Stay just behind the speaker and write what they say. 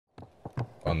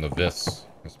on the vis,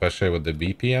 especially with the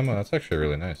BPM. Oh, that's actually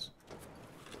really nice.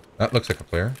 That looks like a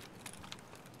player.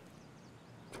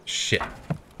 Shit.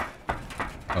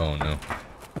 Oh no.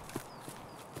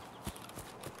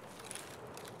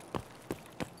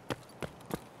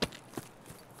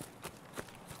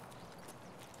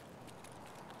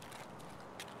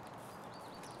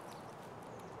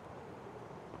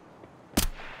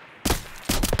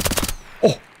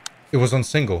 Oh, it was on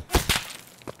single.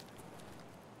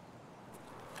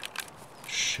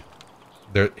 Shit.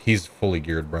 There, he's fully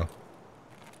geared, bro.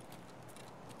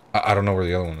 I don't know where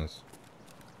the other one is.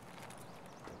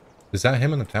 Is that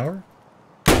him in the tower?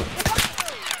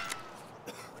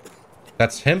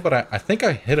 That's him, but I think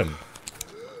I hit him.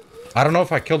 I don't know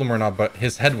if I killed him or not, but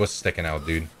his head was sticking out,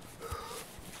 dude.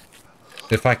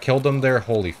 If I killed him there,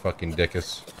 holy fucking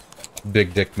dickus.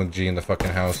 Big Dick McG in the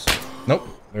fucking house. Nope.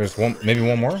 There's one, maybe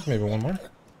one more? Maybe one more?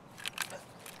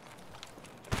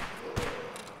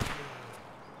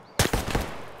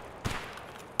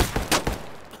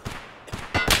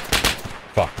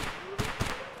 Fuck.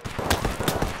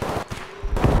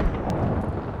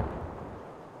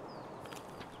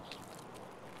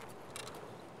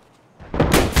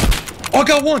 Oh, I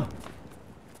got one!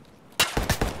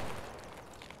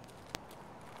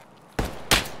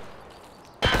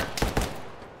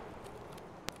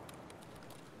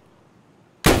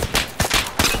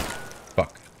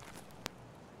 Fuck.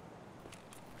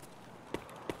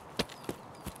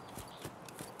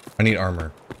 I need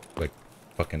armor. Like,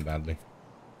 fucking badly.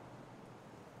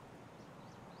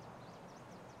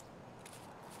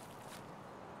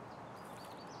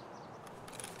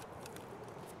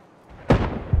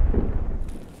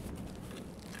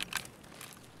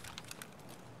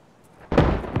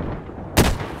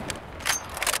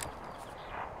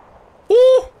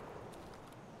 Ooh!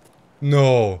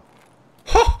 No.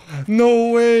 Ha!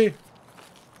 No way!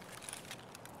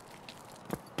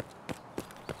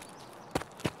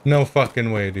 No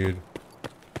fucking way, dude.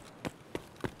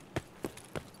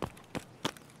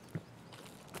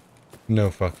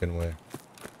 No fucking way.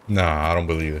 Nah, I don't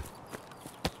believe it.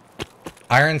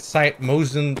 Iron sight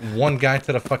mosing one guy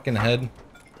to the fucking head.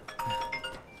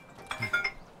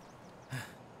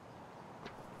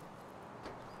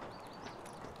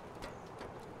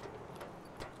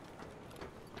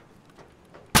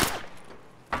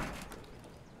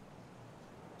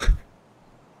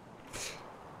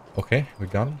 Okay, we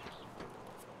got him.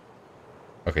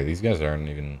 Okay, these guys aren't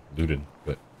even looted,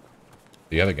 but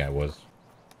the other guy was.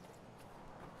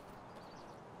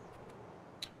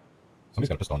 Somebody's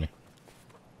got a pistol on me.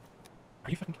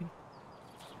 Are you fucking kidding me?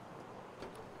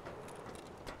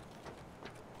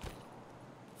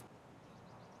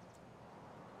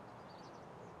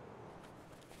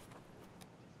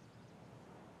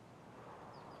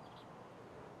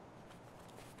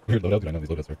 Weird loadout, dude. I know these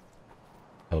loadouts are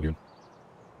hella weird.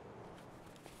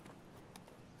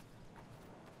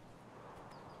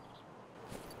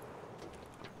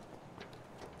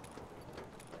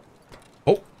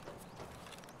 Oh!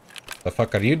 The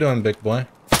fuck are you doing, big boy?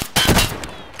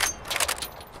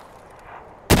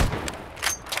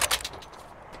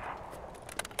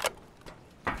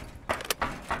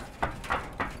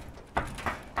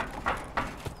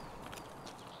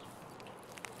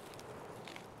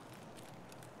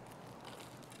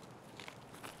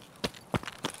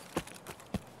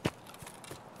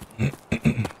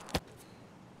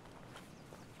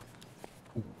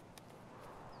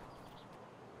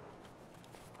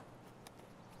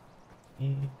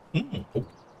 Oh,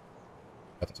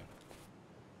 that's insane.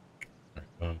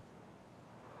 Alright,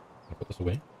 I'll put this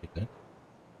away. Take that.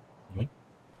 Yoink.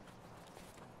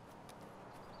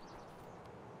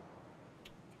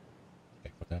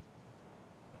 Okay, put that.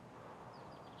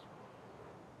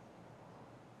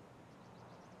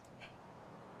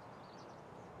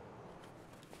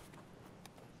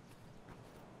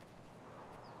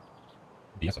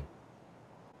 Be awesome.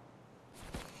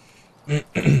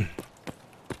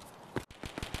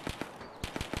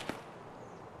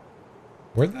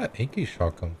 Where'd that AK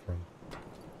shot come from?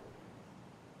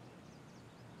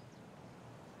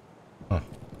 Huh.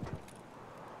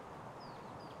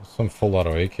 There's some full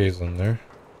auto AKs in there.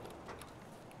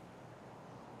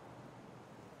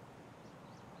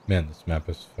 Man, this map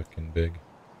is fucking big.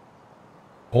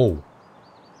 Oh.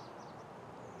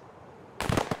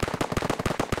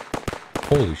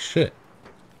 Holy shit.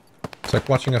 It's like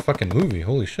watching a fucking movie.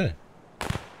 Holy shit.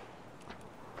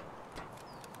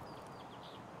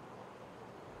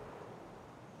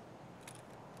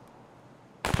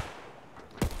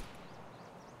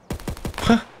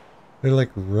 They're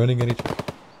like running at each other.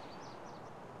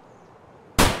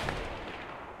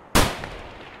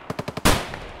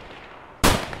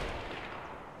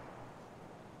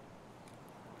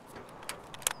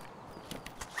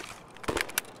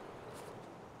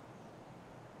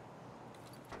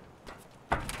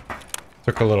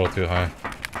 Took a little too high.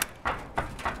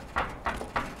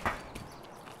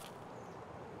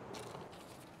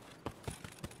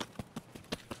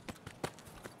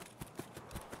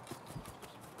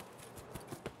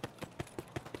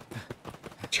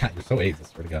 Chat, you're so AIDS, I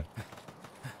swear to God.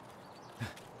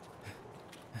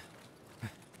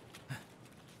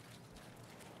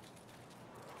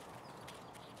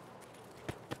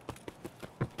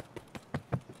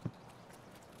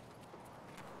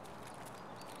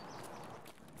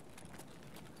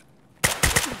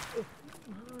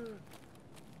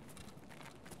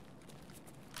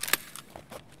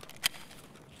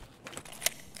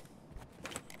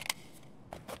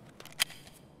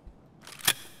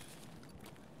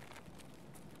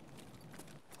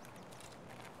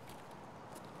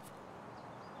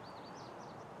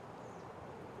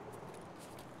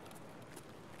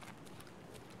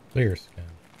 Clear scan.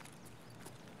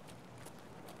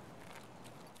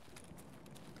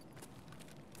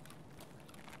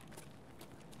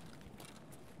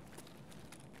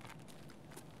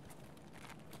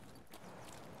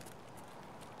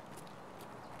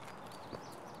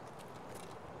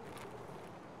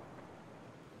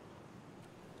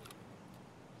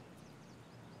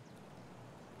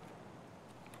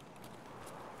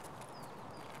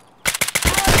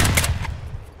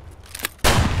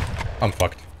 I'm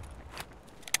fucked.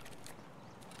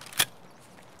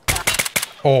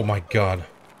 Oh my God.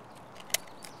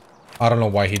 I don't know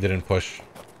why he didn't push.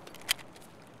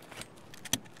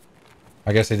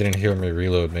 I guess he didn't hear me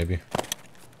reload, maybe.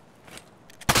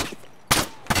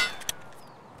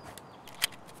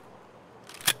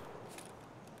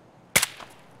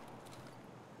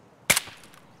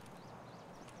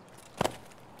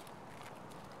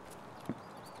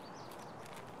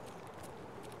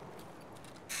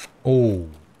 Oh,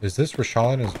 is this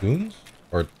Rashal and his goons?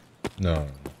 Or, no.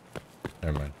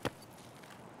 Never mind.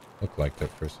 Looked like that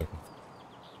for a second.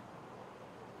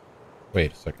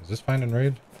 Wait a second, is this find and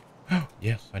raid? Oh,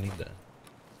 yes, I need that.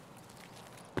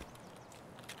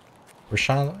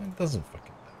 Rashal, it doesn't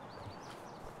fucking matter, bro.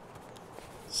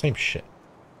 Same shit.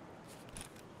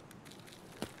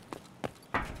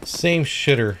 Same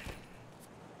shitter.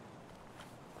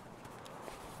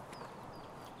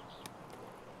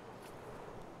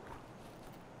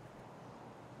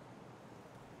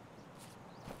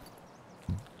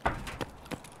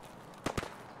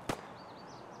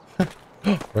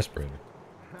 Respirator.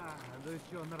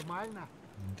 Да, нормально.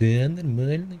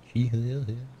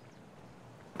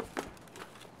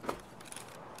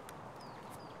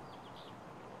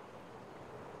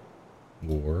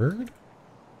 Word?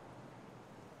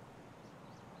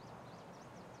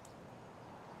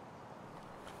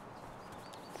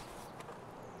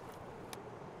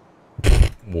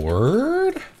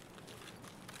 Word?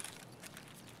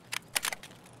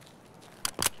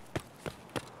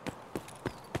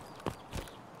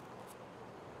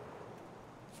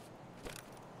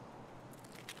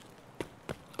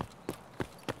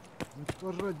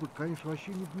 Пожрать бы, конечно,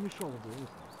 вообще не помешало бы.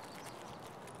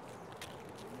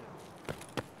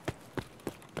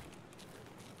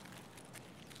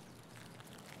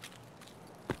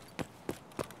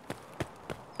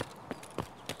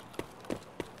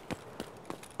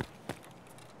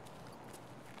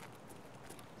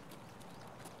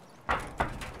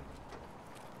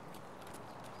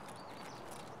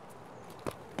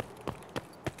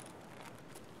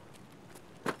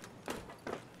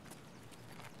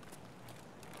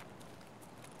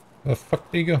 Where the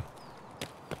fuck do you go?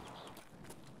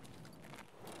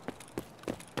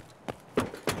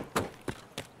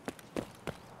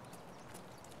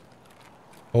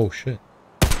 Oh shit.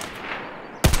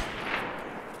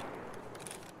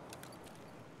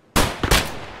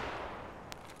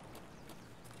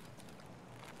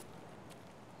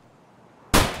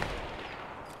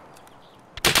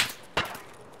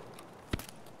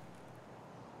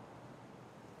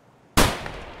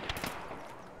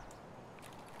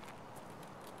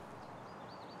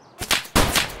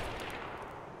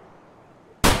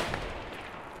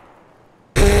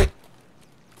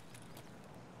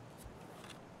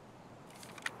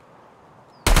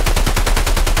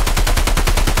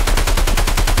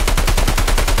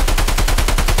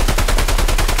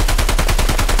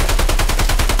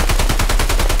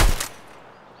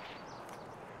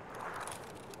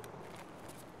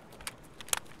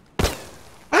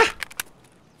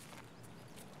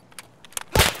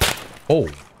 Oh.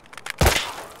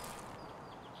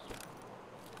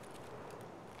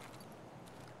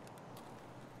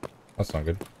 That's not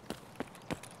good.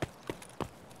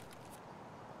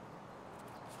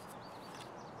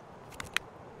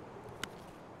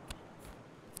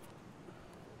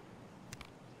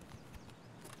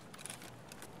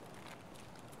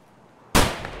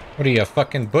 What are you, a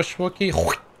fucking bush Wookie?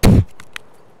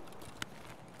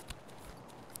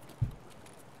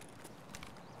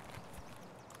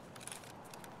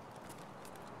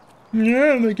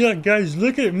 Oh my god, guys,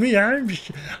 look at me.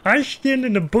 I stand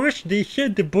in the bush. They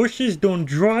said the bushes don't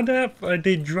draw that.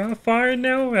 They draw fire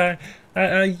now.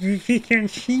 You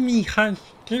can't see me.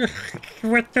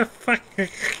 What the fuck?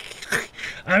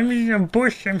 I'm in a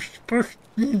bush. I'm supposed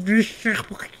to be.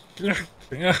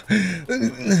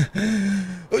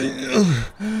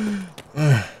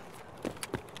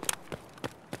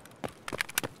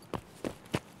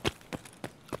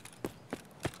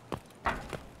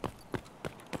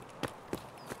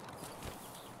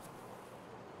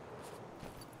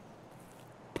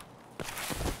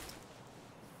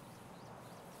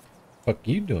 Fuck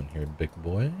you doing here, big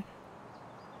boy?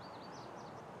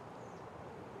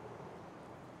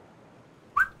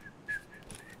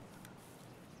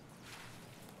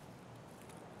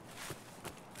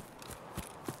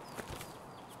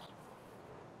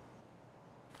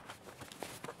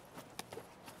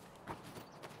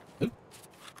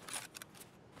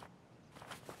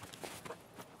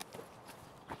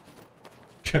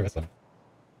 Sure, that's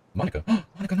Monica.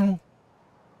 Monica, no.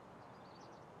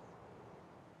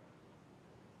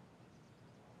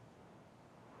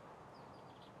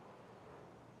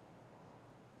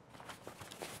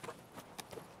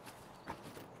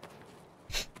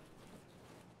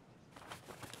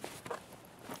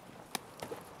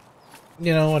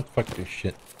 You know what? Fuck this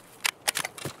shit.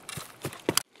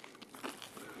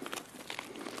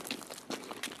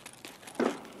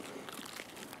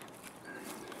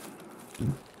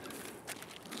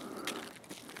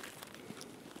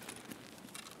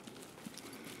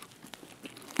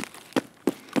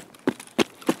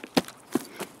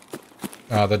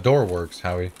 The door works,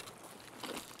 Howie.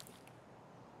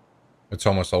 It's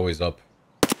almost always up.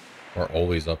 Or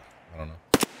always up. I don't know.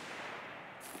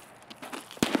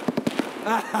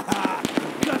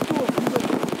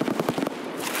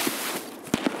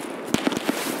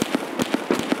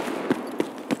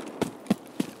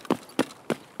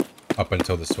 Up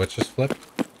until the switch is flipped.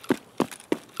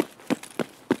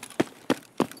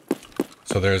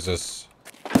 So there's a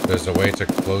way to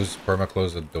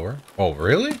perma-close the door? Oh,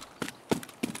 really?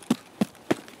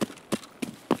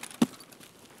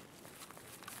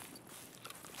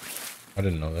 I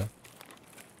didn't know that.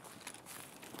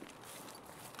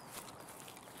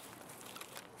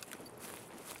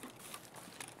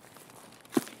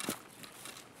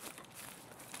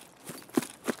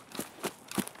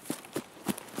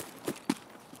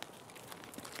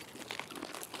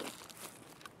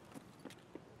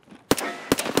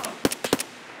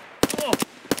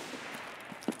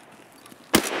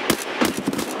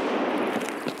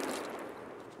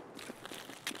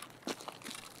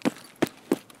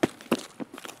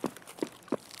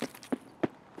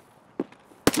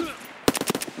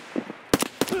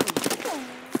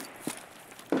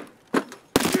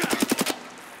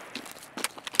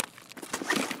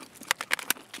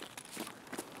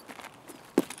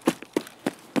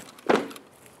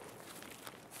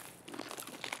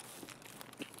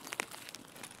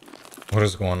 What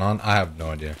is going on? I have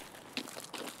no idea.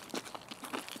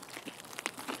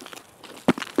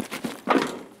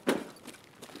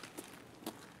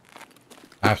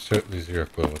 Absolutely zero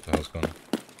clue what the hell's going on.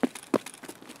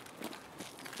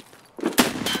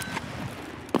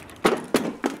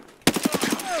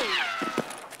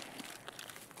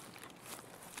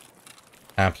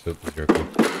 Absolutely zero clue.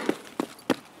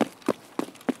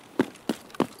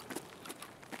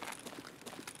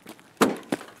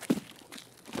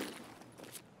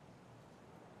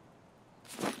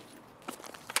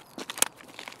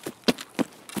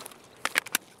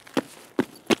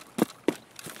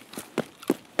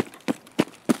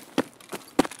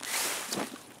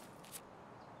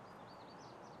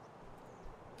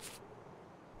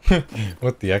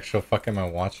 What the actual fuck am I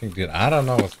watching? Dude, I don't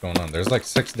know what's going on. There's like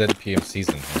 6 dead PMCs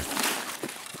in here.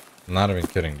 I'm not even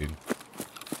kidding, dude.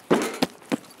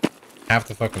 Half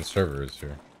the fucking server is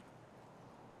here.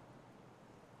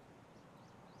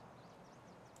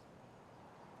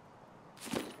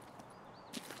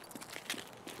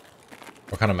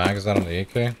 What kind of mag is that on the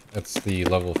AK? It's the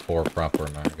level 4 proper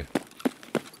mag.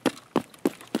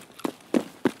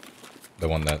 The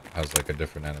one that has like a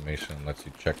different animation and lets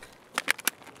you check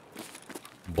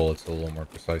bullets a little more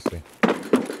precisely.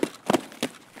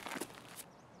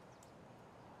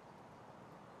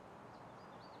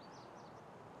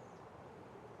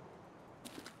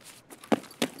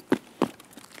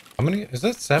 How many? Is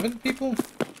that 7 people?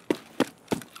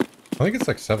 I think it's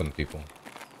like 7 people.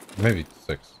 Maybe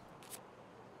 6.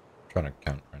 I'm trying to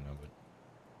count right now, but...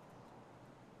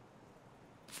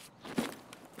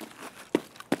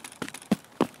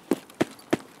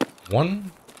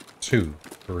 1, 2,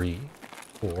 3,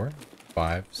 4,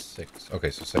 5, 6.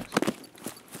 Okay, so 6.